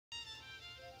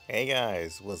Hey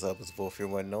guys, what's up? It's Wolf here,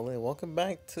 one and only. Welcome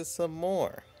back to some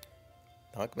more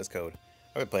Alchemist Code.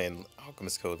 I've been playing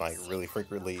Alchemist Code like really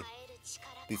frequently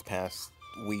these past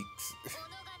weeks,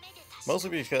 mostly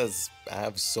because I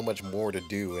have so much more to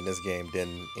do in this game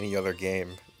than any other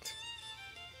game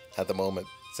at the moment.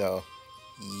 So,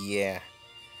 yeah,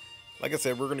 like I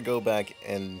said, we're gonna go back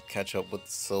and catch up with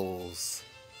Soul's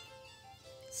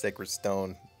Sacred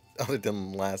Stone. Other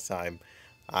than last time,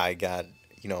 I got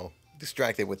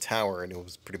distracted with Tower and it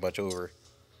was pretty much over.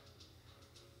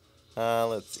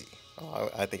 Let's see. Oh,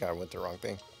 I think I went the wrong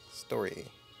thing. Story.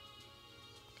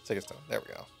 Sacred Stone. There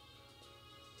we go.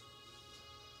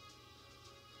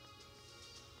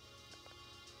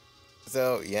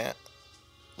 So, yeah.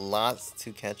 Lots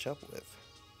to catch up with.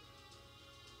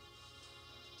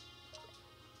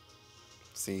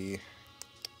 See.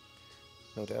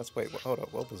 No, that's. Wait, hold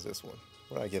up. What was this one?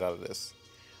 What did I get out of this?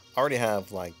 I already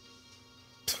have, like,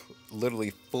 literally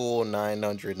full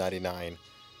 999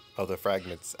 of the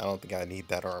fragments. I don't think I need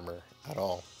that armor at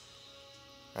all.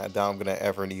 I doubt I'm gonna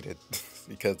ever need it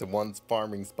because the one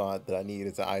farming spot that I need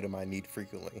is an item I need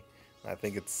frequently. I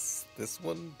think it's this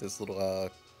one, this little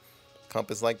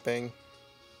compass-like thing.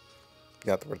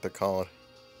 Forgot what they're called.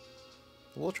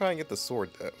 We'll try and get the sword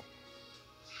though.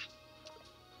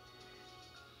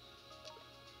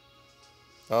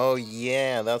 Oh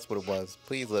yeah, that's what it was.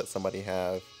 Please let somebody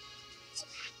have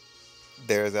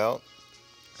theirs out.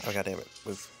 Oh god damn it.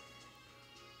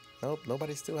 Nope,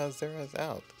 nobody still has theirs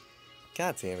out.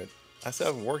 God damn it. I still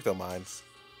haven't worked on mine.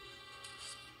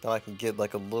 Thought I can get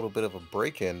like a little bit of a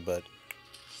break in, but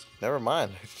never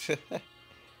mind.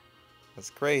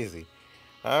 That's crazy.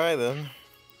 Alright then.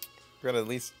 We're gonna at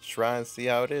least try and see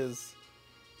how it is.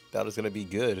 Doubt it's gonna be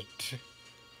good.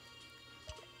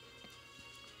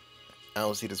 I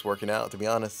don't see this working out, to be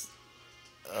honest.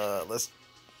 Let's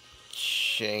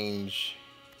change.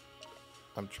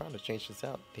 I'm trying to change this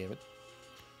out, damn it.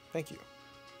 Thank you.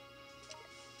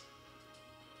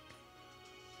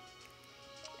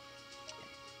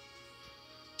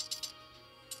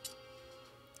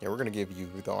 Yeah, we're gonna give you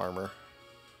the armor.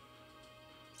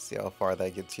 See how far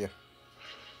that gets you.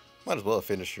 Might as well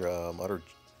finish your other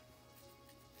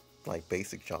like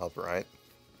basic job, right?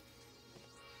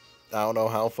 I don't know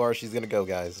how far she's gonna go,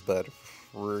 guys, but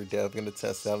we're definitely gonna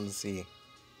test out and see.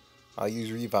 I'll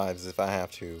use revives if I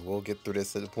have to. We'll get through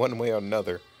this one way or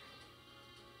another.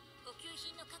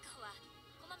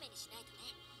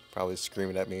 Probably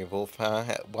screaming at me, Wolf,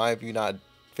 why have you not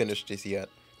finished this yet?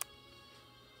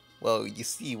 Well, you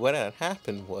see, what had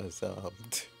happened was,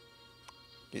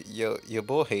 your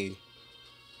boy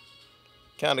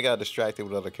kind of got distracted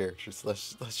with other characters.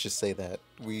 Let's just say that.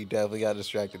 We definitely got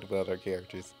distracted with other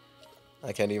characters.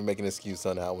 I can't even make an excuse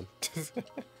on that one.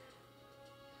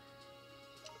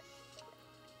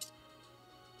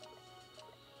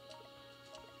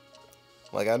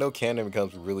 Like, I know canon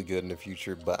becomes really good in the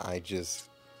future, but I just,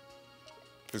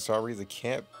 for some reason,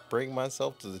 can't bring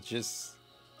myself to just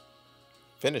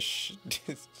finish.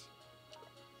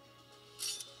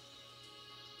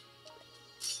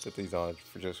 Put these on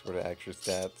for just for the extra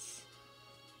stats.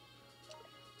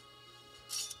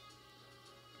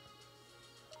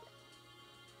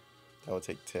 That would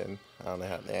take 10. I don't know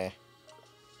how. Nah.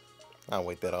 I'll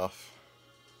wait that off.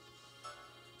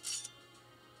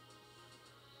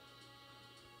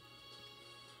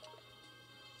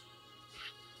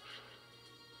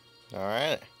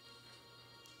 Alright.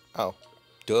 Oh.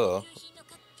 Duh.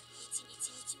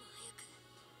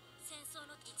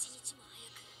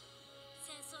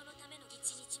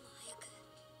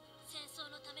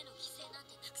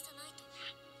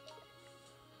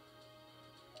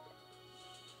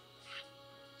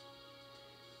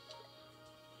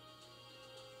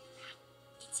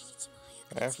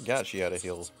 I forgot she had a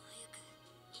heal.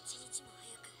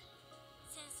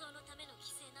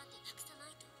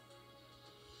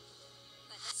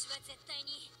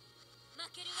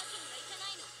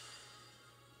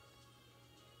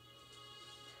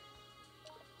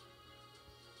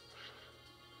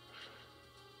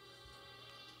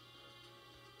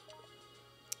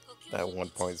 That one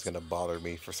point is gonna bother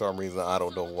me for some reason. I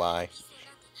don't know why.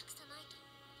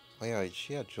 Oh yeah,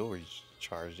 she had jewelry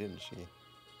charged, didn't she?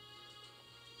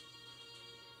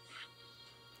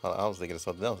 Oh, I was thinking of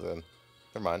something else then.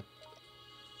 Never mind.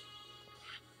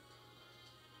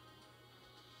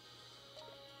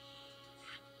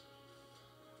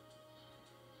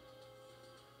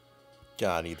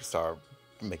 God, I need to start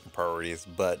making priorities,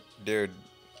 but dude,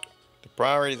 the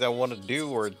priorities I want to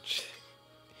do are,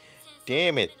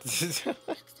 damn it.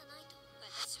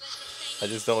 I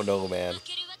just don't know, man.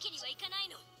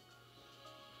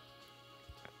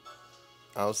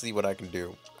 I'll see what I can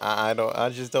do. I don't. I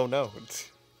just don't know.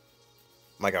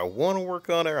 Like I want to work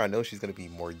on her. I know she's gonna be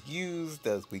more used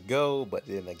as we go, but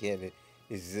then again,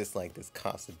 it's just like this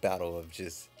constant battle of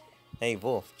just, hey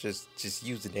Wolf, just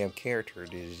use the damn character.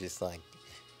 It's just like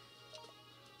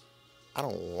I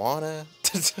don't wanna.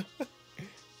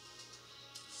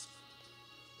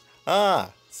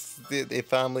 Ah, they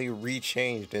finally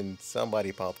rechanged and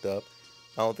somebody popped up.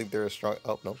 I don't think they're as strong.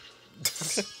 Oh no, I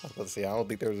was about to say I don't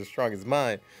think they're as strong as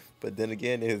mine. But then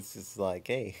again, it's just like,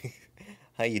 hey,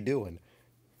 how you doing?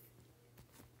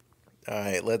 All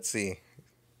right, let's see.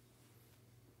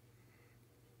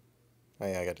 Oh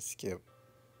yeah, I got to skip.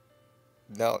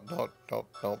 No, no, no,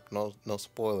 no, no, no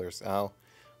spoilers. I'll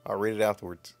read it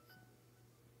afterwards.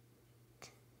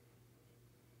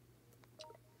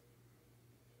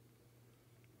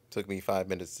 Took me 5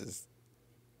 minutes to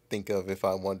think of if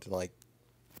I wanted to like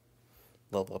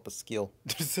level up a skill.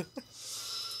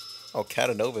 Oh,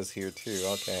 Catanova's here too.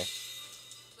 Okay.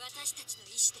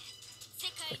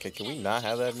 Okay, can we not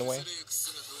have that in the way?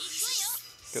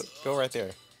 Go right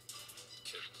there.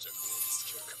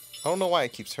 I don't know why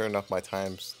it keeps turning off my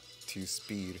times to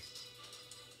speed.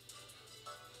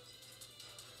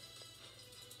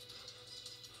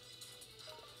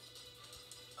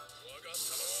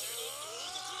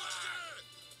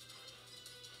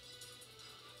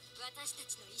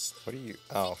 What are you?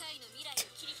 Oh,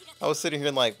 I was sitting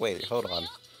here like, wait, hold on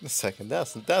a second.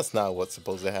 That's not what's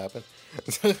supposed to happen.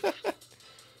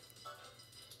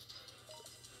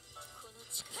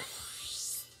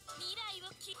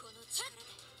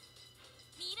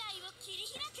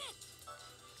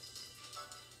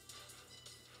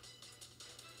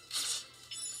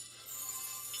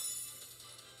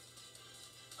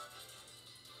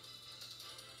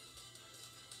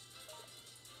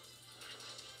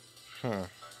 Hmm.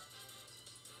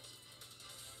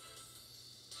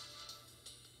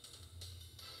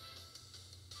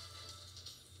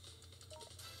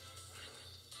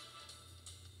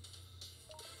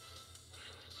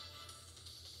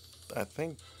 I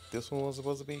think this one was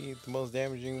supposed to be the most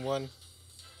damaging one.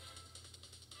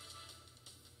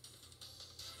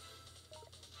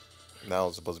 That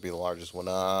was supposed to be the largest one.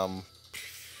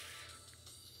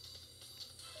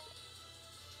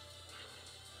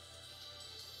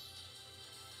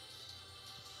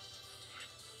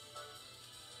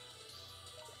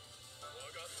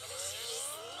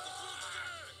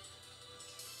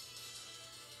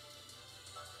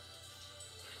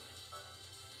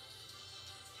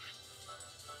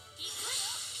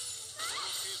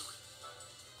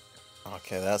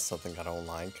 Okay, that's something I don't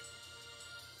like.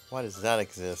 Why does that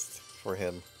exist for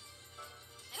him?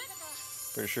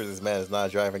 Pretty sure this man is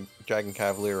not driving Dragon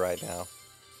Cavalier right now.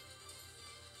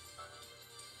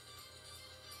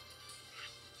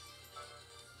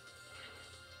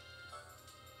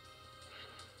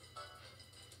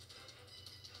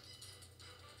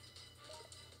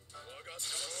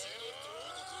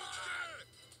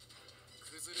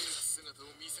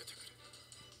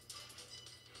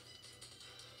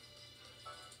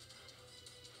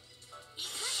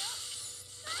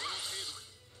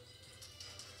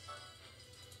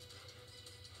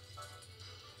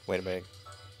 Wait a minute.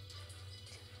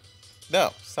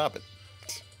 No, stop it.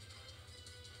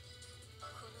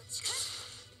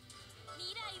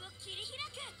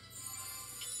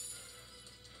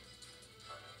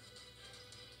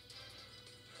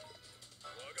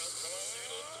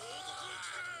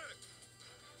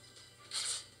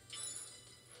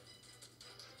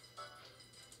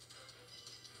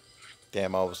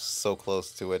 Damn, I was so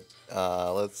close to it.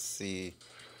 Let's see.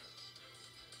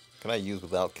 Can I use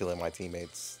without killing my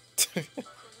teammates?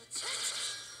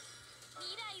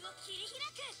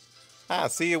 Ah,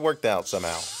 see, it worked out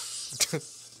somehow.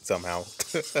 Somehow.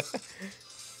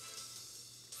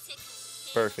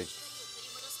 Perfect.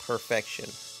 Perfection.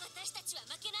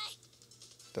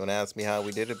 Don't ask me how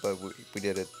we did it, but we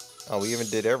did it. Oh, we even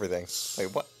did everything.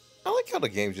 Wait, what? I like how the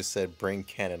game just said bring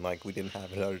cannon, like we didn't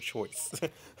have another choice.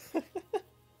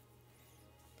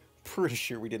 Pretty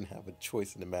sure we didn't have a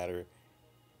choice in the matter.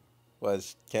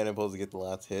 Was cannon supposed to get the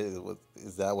last hit?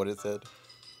 Is that what it said?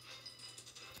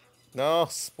 No,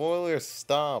 spoilers,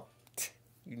 stop.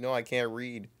 You know I can't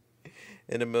read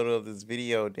in the middle of this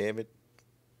video, damn it.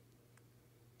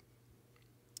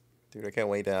 Dude, I can't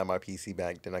wait to have my PC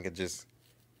back, then I could just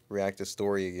react to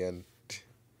story again.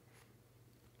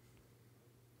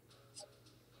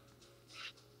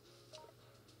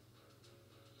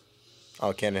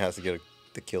 Oh, Cannon has to get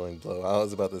the killing blow. I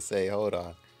was about to say, hold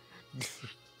on.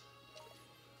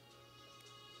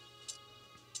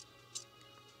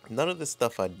 None of this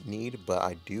stuff I need, but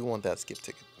I do want that skip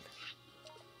ticket.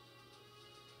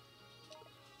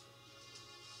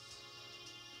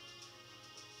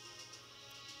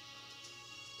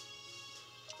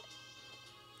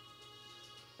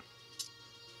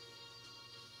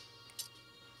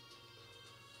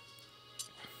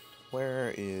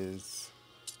 Where is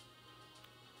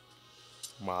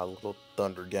my little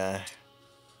thunder guy?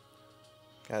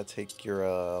 Gotta take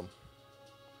your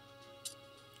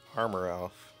armor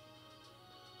off.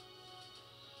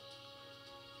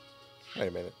 Wait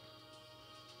a minute.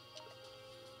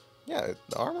 Yeah,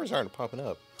 the armors aren't popping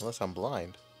up unless I'm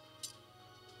blind.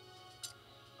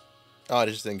 Oh, it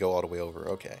just didn't go all the way over.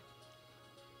 Okay.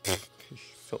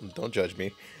 Don't judge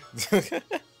me.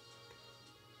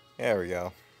 There we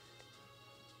go.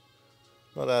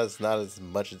 Well, that's not as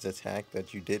much as attack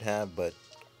that you did have, but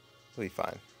we'll be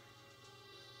fine.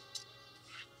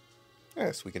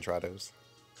 Yes, we can try those.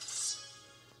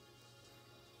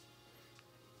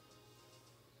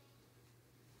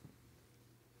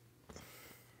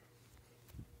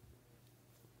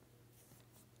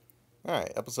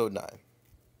 Alright, episode 9.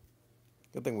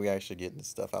 Good thing we actually getting this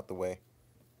stuff out the way.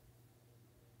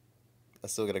 I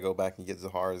still gotta go back and get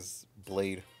Zahar's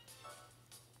blade.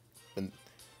 And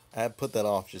I had put that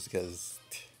off just because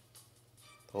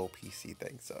the whole PC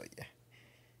thing, so yeah.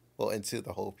 Well, into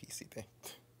the whole PC thing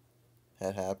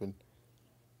had happened.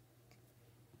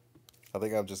 I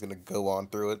think I'm just gonna go on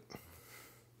through it.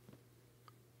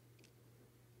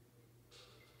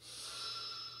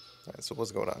 Alright, so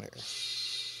what's going on here?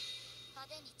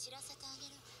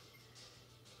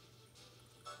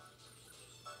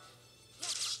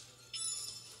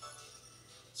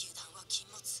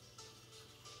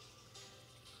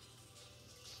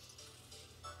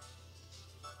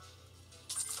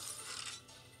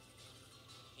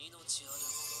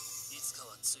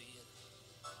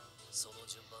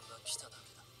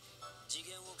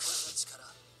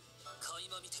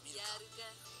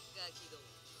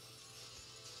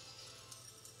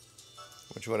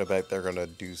 Which one? I bet they're gonna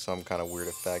do some kind of weird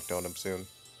effect on him soon.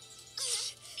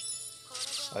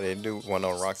 I didn't do one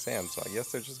on Roxanne, so I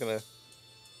guess they're just gonna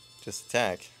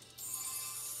attack.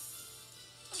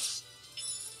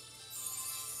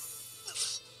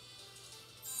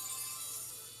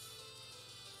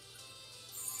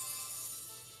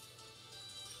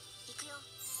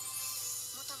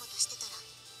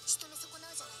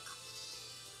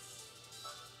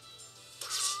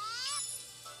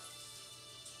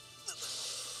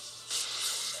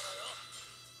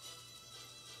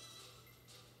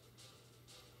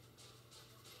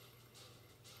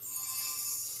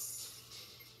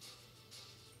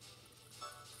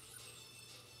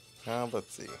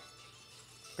 Let's see.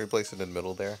 Replace it in the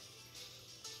middle there.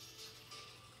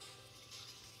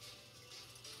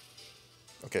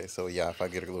 Okay, so yeah, if I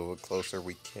get a little bit closer,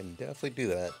 we can definitely do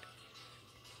that.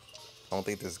 I don't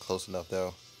think this is close enough,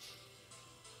 though.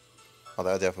 Oh,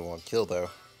 that definitely won't kill, though.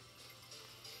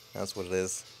 That's what it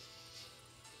is.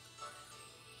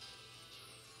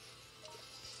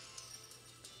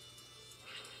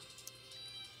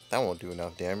 That won't do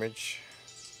enough damage.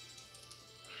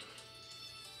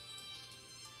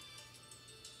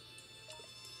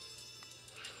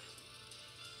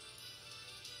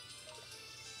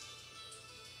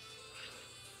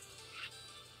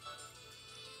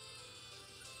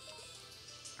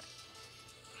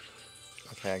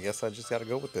 Okay, I guess I just gotta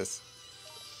go with this.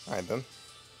 Alright then.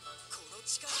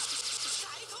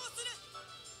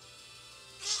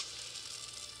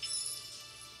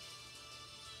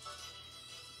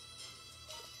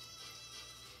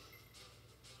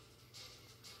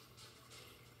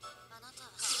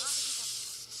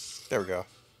 There we go.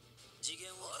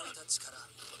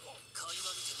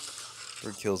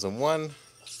 3 kills in 1.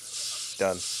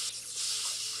 Done.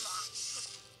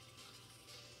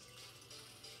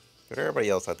 But everybody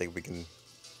else, I think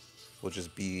we'll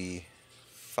just be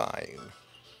fine.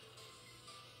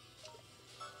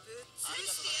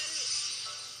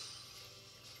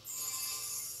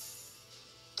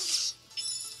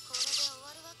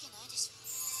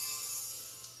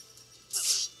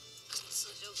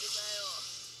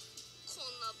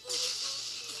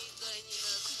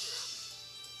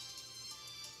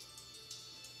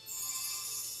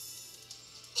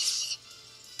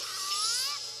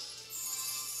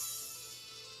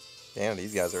 Damn,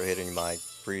 these guys are hitting like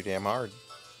pretty damn hard.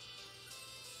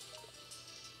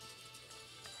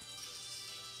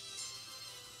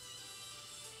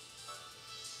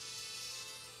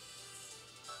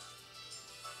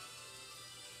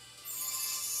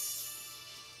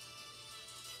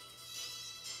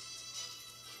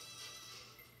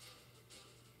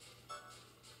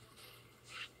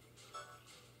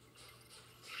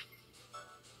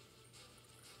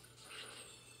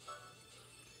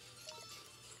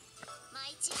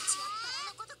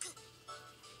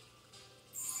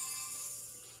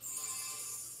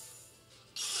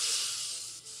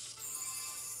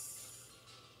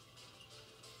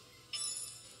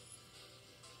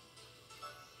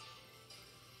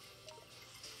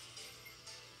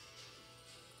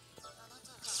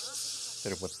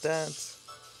 Hit him with that.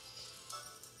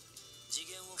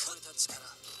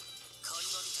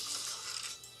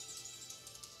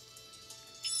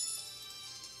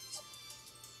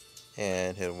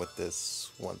 And hit him with this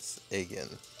once again.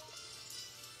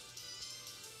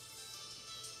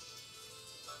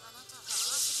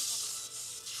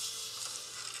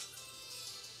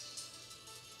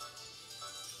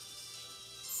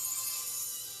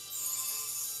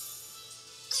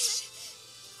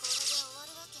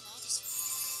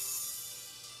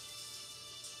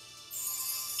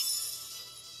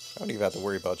 I don't even have to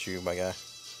worry about you, my guy.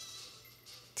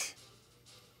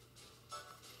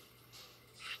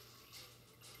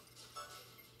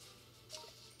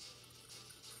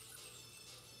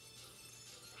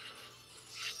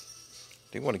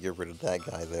 Do want to get rid of that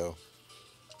guy, though.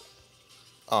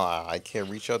 Ah, I can't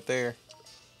reach up there.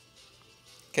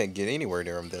 Can't get anywhere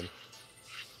near him, then.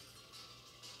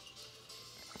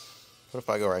 What if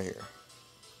I go right here?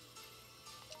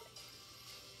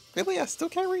 Really? I still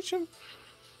can't reach him?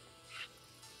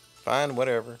 Fine,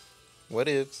 whatever. What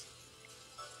ifs?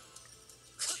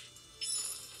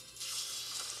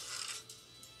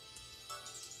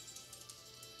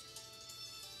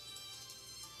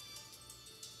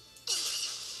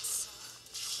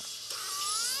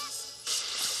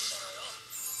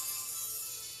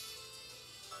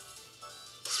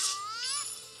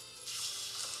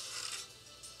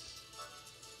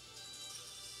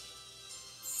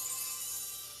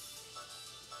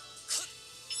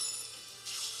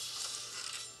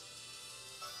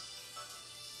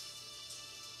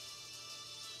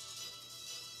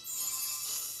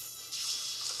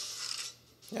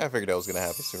 Yeah, I figured that was gonna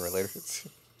happen sooner or later.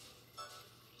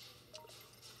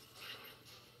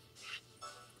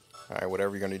 Alright,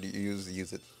 whatever you're gonna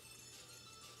use it.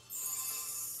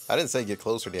 I didn't say get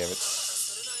closer, damn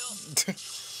it.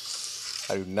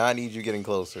 I do not need you getting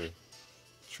closer.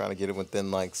 Trying to get it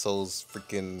within, like, Soul's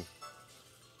freaking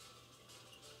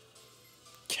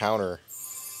counter.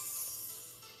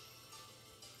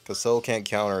 Because Soul can't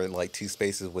counter in, like, 2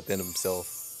 spaces within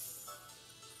himself.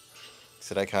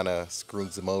 So that kind of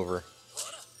screws him over.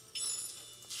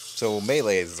 So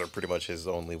melees are pretty much his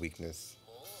only weakness.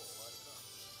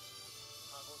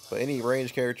 But any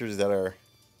range characters that are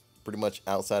pretty much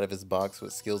outside of his box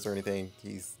with skills or anything,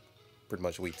 he's pretty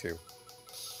much weak to.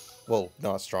 Well,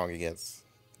 not strong against.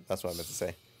 That's what I meant to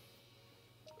say.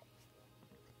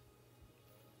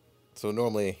 So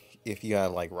normally, if you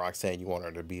have like Roxanne, you want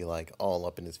her to be like all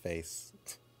up in his face.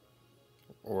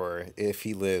 Or if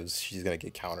he lives, she's gonna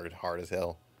get countered hard as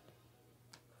hell.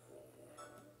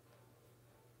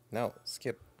 No,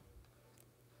 skip.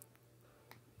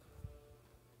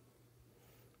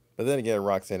 But then again,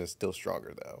 Roxanne is still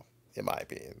stronger though, in my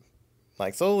opinion.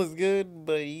 Like, Soul is good,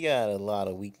 but he got a lot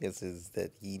of weaknesses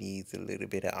that he needs a little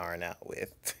bit of iron out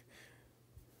with.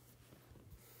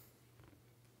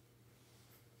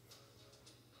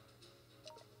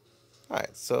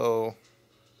 Alright, so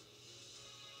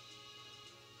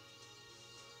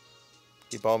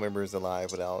keep all members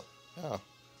alive without... Oh.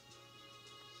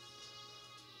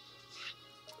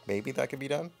 Maybe that could be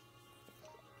done?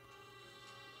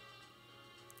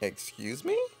 Excuse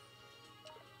me?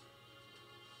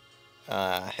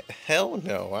 Hell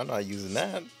no, I'm not using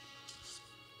that.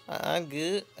 I'm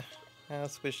good. I'll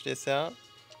switch this out.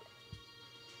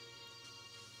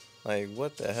 Like,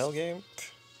 what the hell, game?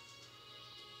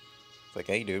 It's like,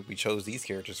 hey, dude, we chose these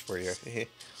characters for you.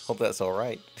 Hope that's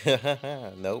alright.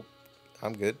 Nope,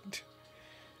 I'm good.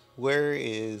 Where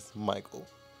is Michael?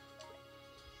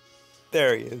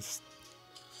 There he is.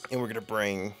 And we're gonna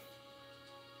bring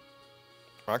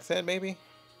Roxanne, maybe?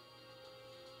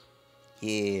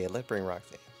 Yeah, let's bring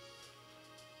Roxanne.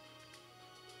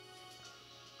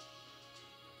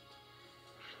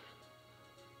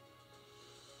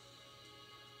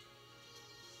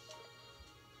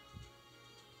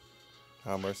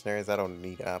 Mercenaries, I don't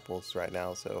need apples right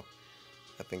now, so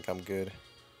I think I'm good.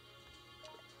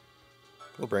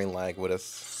 We'll bring Lag with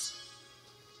us.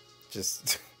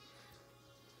 Just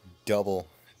double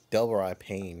our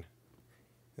pain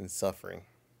and suffering.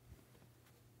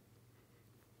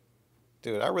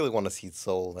 Dude, I really want to see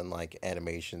Soul in, like,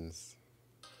 animations.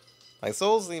 Like,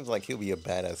 Soul seems like he'll be a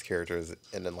badass character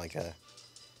in like a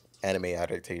anime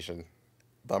adaptation.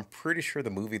 But I'm pretty sure the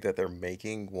movie that they're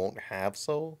making won't have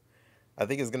Soul. I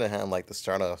think it's gonna have like the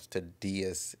start off to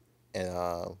Diaz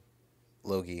and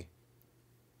Loki.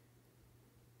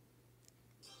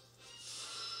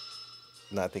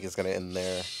 And I think it's gonna end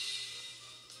there.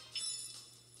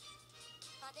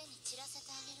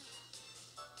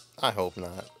 I hope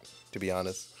not, to be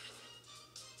honest.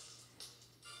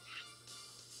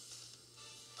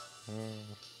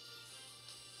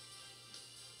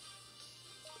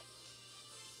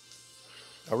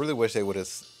 I really wish they would have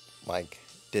like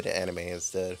did an anime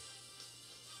instead.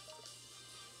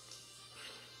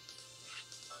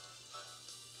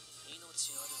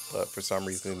 But for some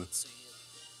reason,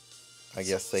 I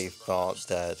guess they thought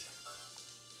that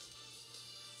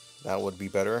that would be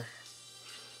better.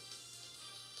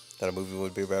 That a movie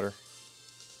would be better.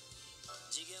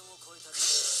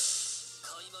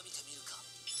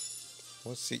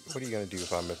 What are you gonna do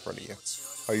if I'm in front of you?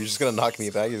 Are you just gonna knock me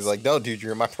back? He's like, no, dude,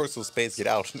 you're in my personal space. Get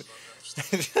out.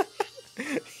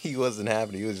 He wasn't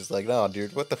having it. He was just like, no,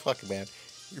 dude, what the fuck, man?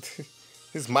 This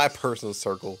is my personal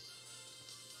circle.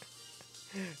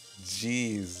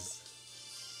 Jeez.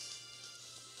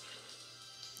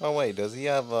 Oh wait, does he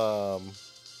have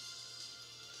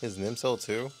his Nimso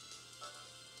too?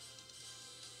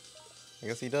 I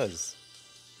guess he does.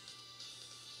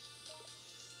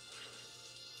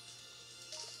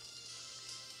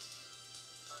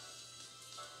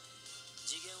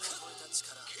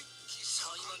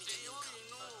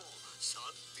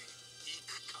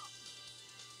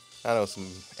 I know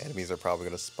some enemies are probably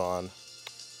gonna spawn.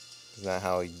 Isn't that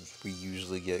how we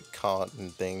usually get caught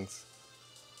in things?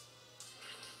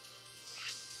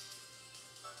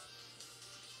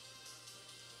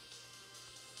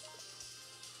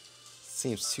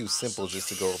 Seems too simple just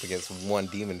to go up against one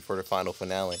demon for the final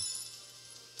finale.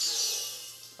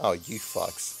 Oh, you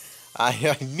fucks.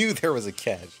 I knew there was a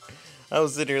catch. I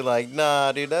was sitting here like,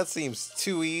 nah, dude, that seems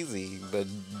too easy. But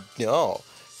no.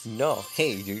 No.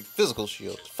 Hey, dude, physical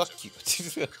shield. Fuck you.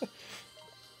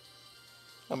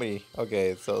 How many? Okay,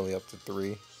 it's only up to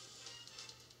 3.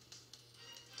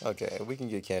 Okay, we can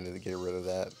get Candy to get rid of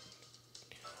that.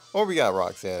 Or we got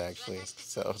Roxanne, actually.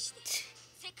 So,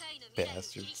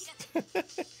 bastards.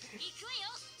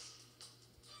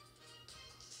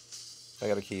 I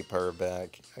gotta keep her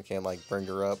back. I can't, like, bring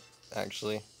her up,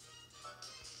 actually.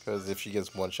 Because if she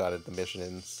gets one-shotted, the mission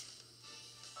ends.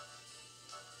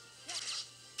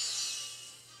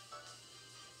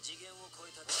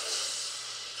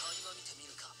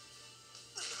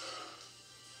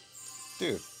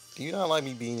 Dude, do you not like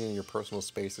me being in your personal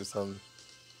space or something?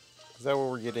 Is that what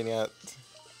we're getting at?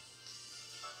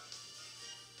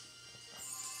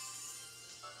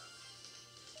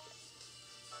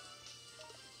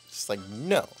 Just like,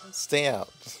 no, stay out.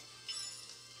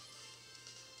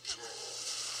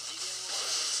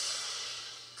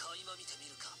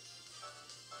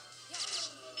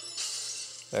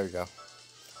 There we go.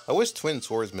 I wish Twin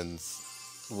Swordsmans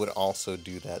would also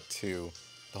do that too.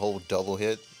 The whole double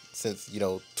hit, since, you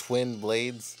know, twin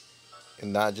blades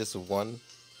and not just one.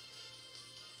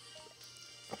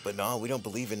 But no, we don't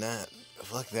believe in that.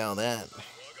 Fuck now that.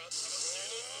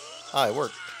 Ah, it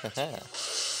worked. Haha.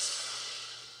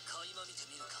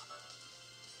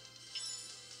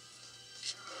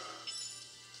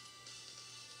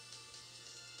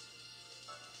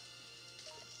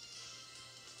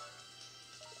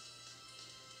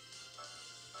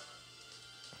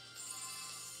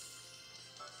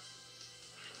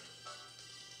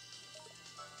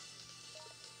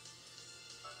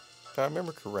 If I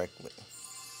remember correctly,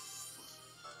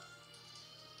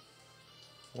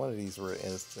 one of these were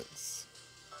instants.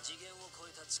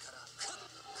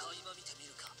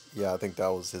 Yeah, I think that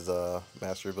was his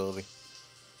master ability.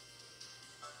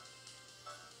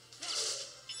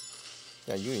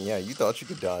 Yeah, you thought you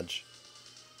could dodge.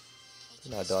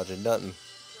 You're not dodging nothing.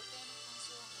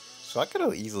 So I could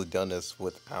have easily done this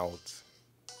without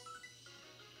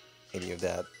any of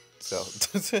that. So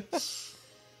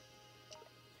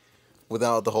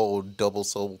without the whole double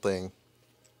soul thing,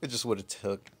 it just would have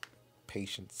took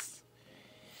patience.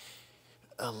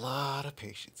 A lot of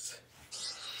patience.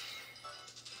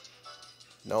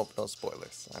 Nope, no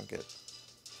spoilers. I'm good.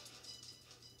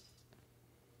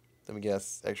 Let me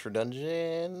guess. Extra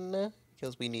dungeon?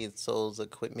 Because we need souls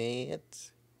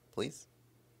equipment. Please?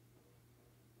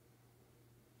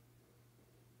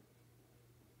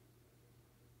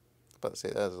 I was about to say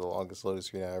that is the longest loading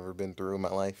screen I've ever been through in my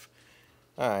life.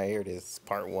 Alright, here it is.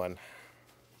 Part 1.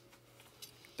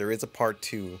 There is a part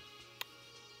 2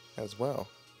 as well.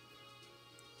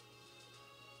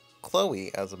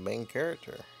 Chloe as a main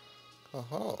character.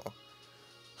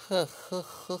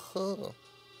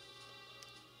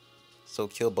 So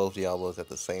kill both Diablos at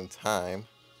the same time.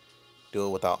 Do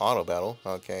it without auto battle.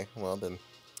 Okay, well then,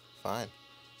 fine.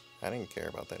 I didn't care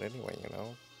about that anyway, you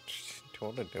know.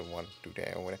 Totally didn't want to do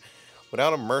that.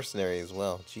 Without a mercenary as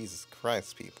well. Jesus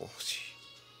Christ, people.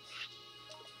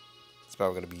 It's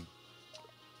probably going to be,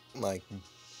 like,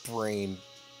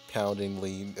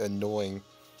 brain-poundingly annoying.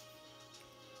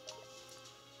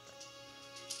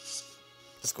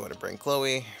 Let's go ahead and bring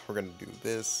Chloe. We're going to do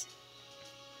this.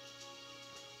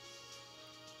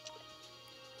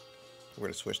 We're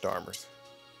gonna switch to armors.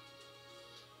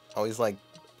 I always like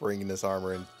bringing this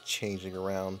armor and changing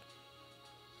around.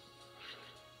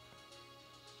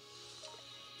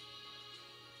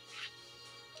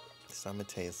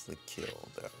 Simultaneously kill,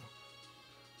 though.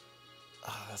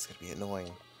 Ah, that's gonna be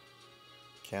annoying.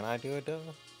 Can I do it, though?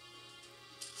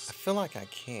 I feel like I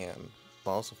can,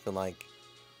 but I also feel like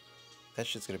that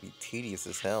shit's gonna be tedious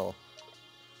as hell.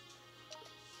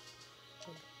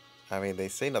 I mean, they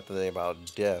say nothing about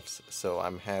deaths, so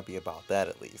I'm happy about that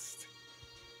at least.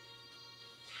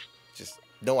 Just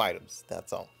no items,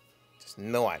 that's all. Just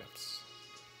no items.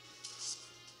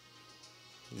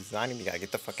 Designing, you gotta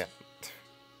get the fuck out.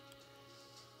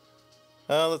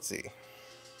 Let's see.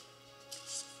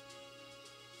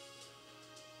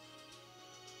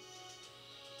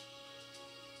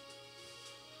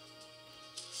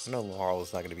 I know Laurel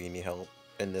is not gonna be any help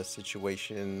in this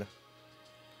situation.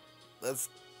 Let's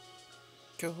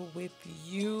go with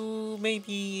you.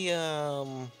 Maybe,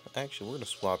 actually, we're gonna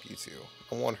swap you two.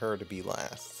 I want her to be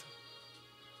last.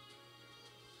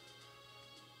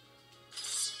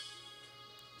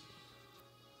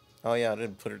 Oh yeah, I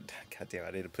didn't put her. Goddamn,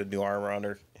 I didn't put new armor on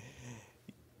her.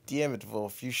 Damn it,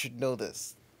 Wolf! You should know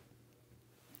this.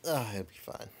 Ah, it'll be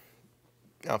fine.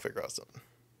 I'll figure out something.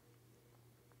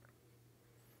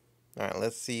 All right,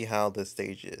 let's see how this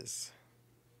stage is.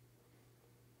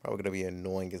 Probably gonna be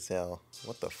annoying as hell.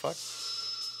 What the fuck?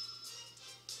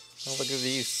 Oh, look at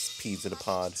these peas in a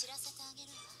pod.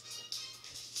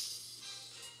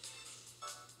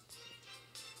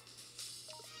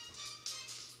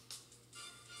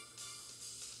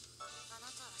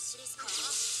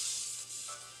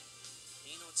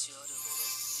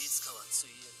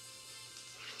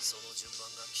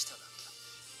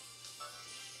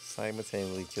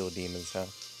 Simultaneously kill demons, huh?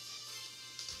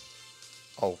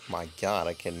 Oh my god,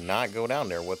 I cannot go down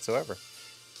there whatsoever.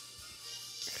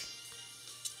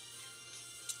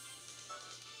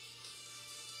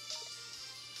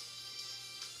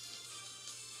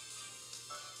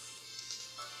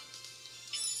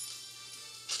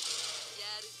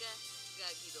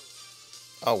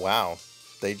 Oh wow,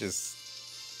 they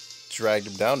just dragged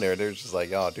him down there. They're just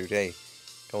like, oh dude, hey,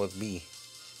 come with me.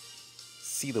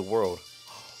 See the world.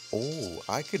 Oh,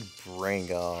 I could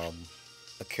bring a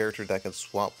character that can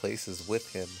swap places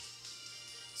with him,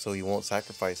 so he won't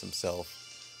sacrifice himself.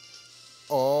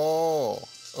 Oh,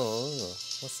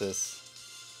 what's this?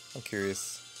 I'm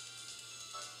curious.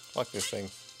 Fuck this thing.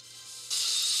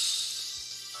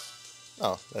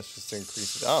 Oh, that's just to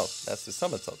increase it. Oh, that's to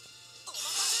summon something.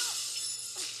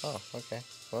 Oh, okay.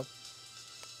 Well,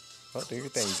 do your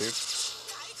thing, dude.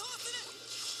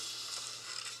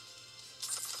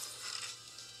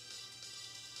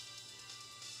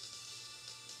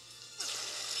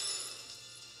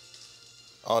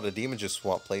 Oh, the demon just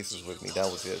swapped places with me. That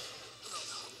was it.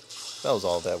 That was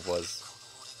all that was.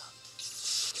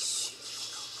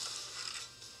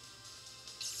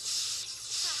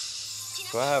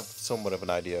 So I have somewhat of an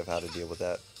idea of how to deal with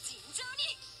that.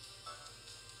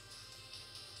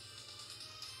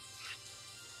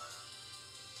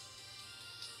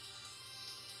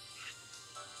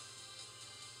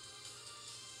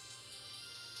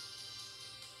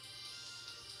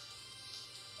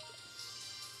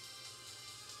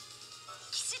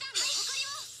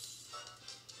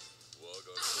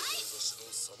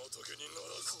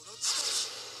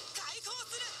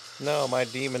 No, my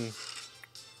demon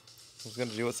was gonna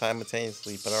do it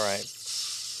simultaneously, but alright.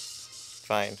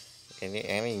 Fine. And I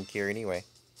don't even care anyway.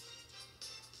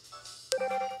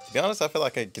 To be honest, I feel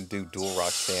like I can do dual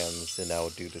rock stands and that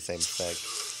would do the same effect.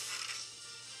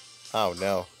 Oh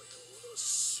no.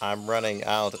 I'm running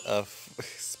out of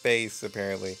space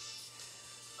apparently.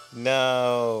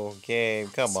 No, game,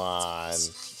 come on.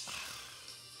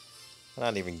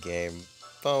 Not even game.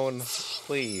 Phone,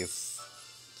 please.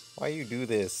 Why you do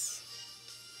this?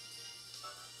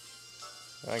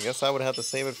 I guess I would have to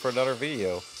save it for another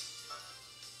video.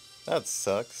 That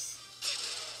sucks.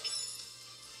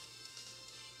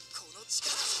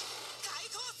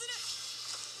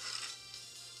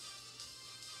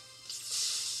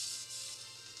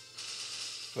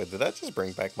 Wait, did that just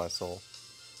bring back my soul?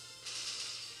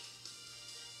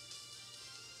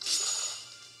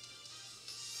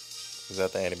 Is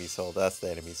that the enemy soul? That's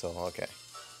the enemy soul, okay.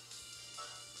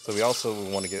 So we also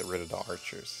want to get rid of the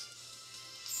archers.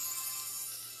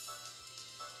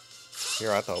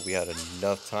 Here, I thought we had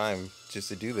enough time just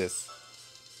to do this.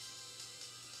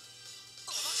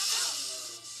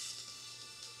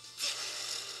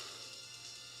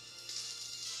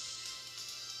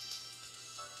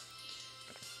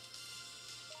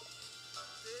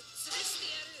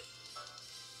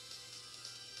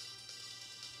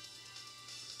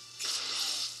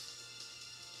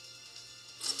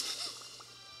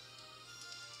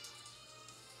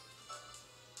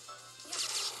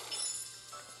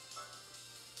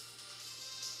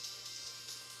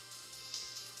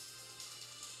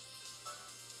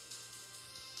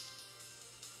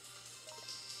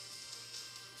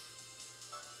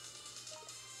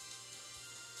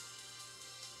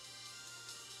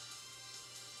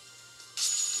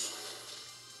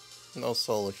 No,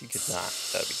 Soul, if you could not,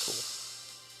 that'd be cool.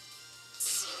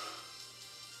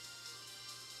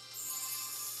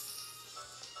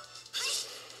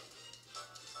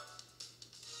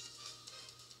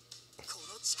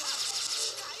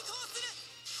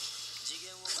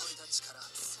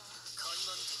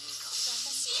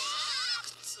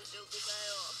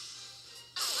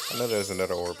 I know there's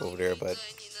another orb over there, but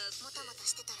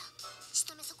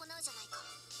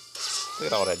look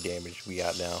at all that damage we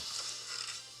got now.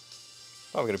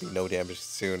 Probably gonna be no damage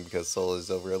soon because Soul is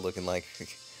over here looking like,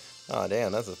 oh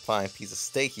damn, that's a fine piece of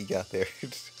steak you got there.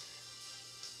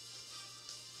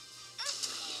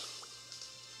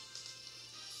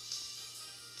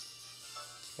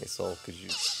 Hey Soul, could you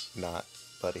not,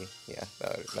 buddy? Yeah,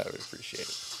 I would appreciate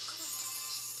it.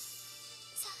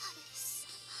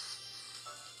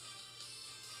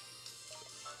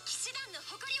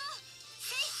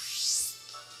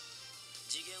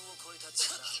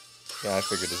 Yeah, I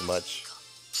figured as much.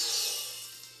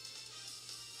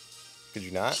 Could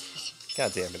you not?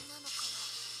 God damn it.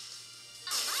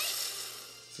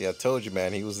 See, I told you,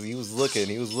 man, he was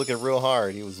looking real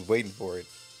hard. He was waiting for it.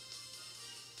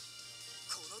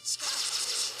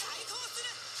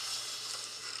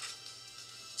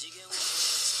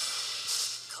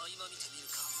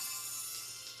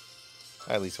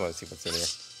 I at least want to see what's in here.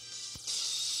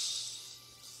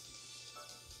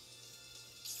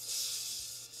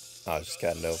 Oh, I just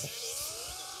got Nova.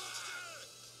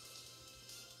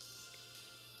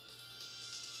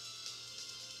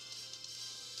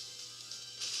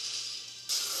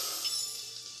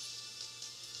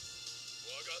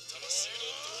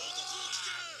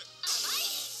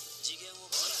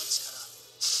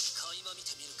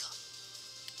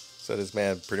 So this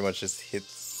man pretty much just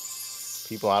hits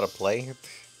people out of play.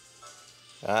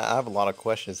 I have a lot of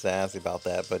questions to ask about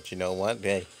that, but you know what?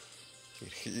 Hey,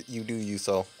 you do you,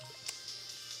 so.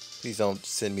 Please don't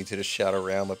send me to the Shadow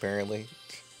Realm, apparently.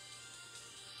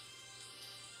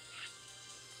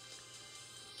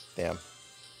 Damn.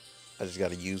 I just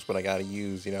gotta use what I gotta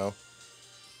use, you know?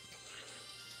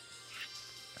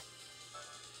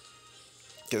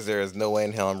 Because there is no way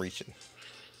in hell I'm reaching.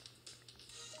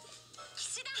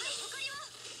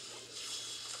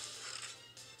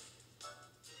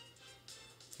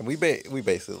 And we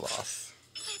basically lost.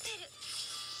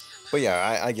 But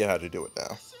yeah, I get how to do it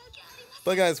now.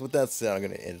 But guys, with that said, I'm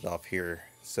going to end it off here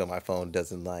so my phone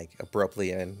doesn't like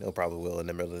abruptly end. It probably will in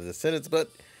the middle of the sentence. But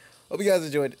hope you guys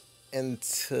enjoyed.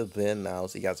 Until then, I'll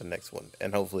see you guys in the next one.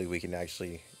 And hopefully we can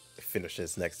actually finish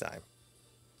this next time.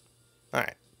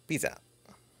 Alright, peace out.